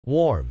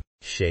Warm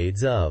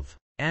Shades of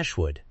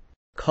Ashwood.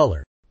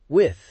 Color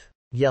with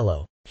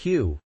yellow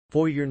hue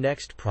for your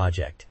next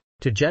project.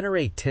 To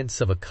generate tints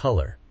of a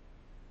color,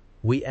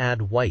 we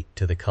add white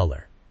to the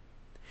color.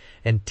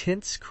 And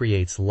tints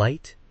creates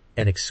light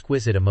and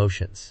exquisite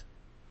emotions.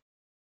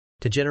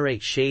 To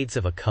generate shades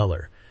of a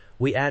color,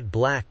 we add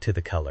black to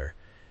the color,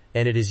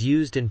 and it is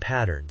used in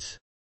patterns.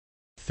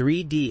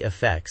 3D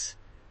effects,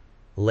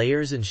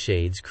 layers and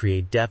shades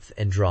create depth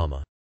and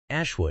drama.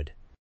 Ashwood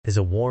is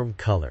a warm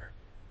color,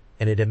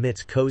 and it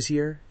emits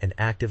cozier and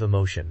active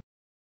emotion.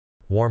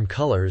 Warm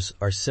colors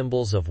are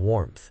symbols of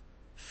warmth,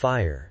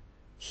 fire,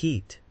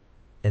 heat,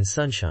 and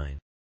sunshine.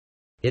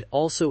 It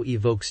also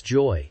evokes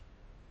joy,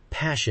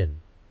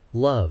 passion,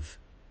 love,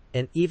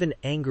 and even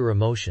anger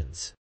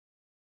emotions.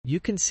 You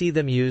can see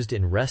them used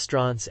in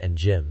restaurants and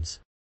gyms.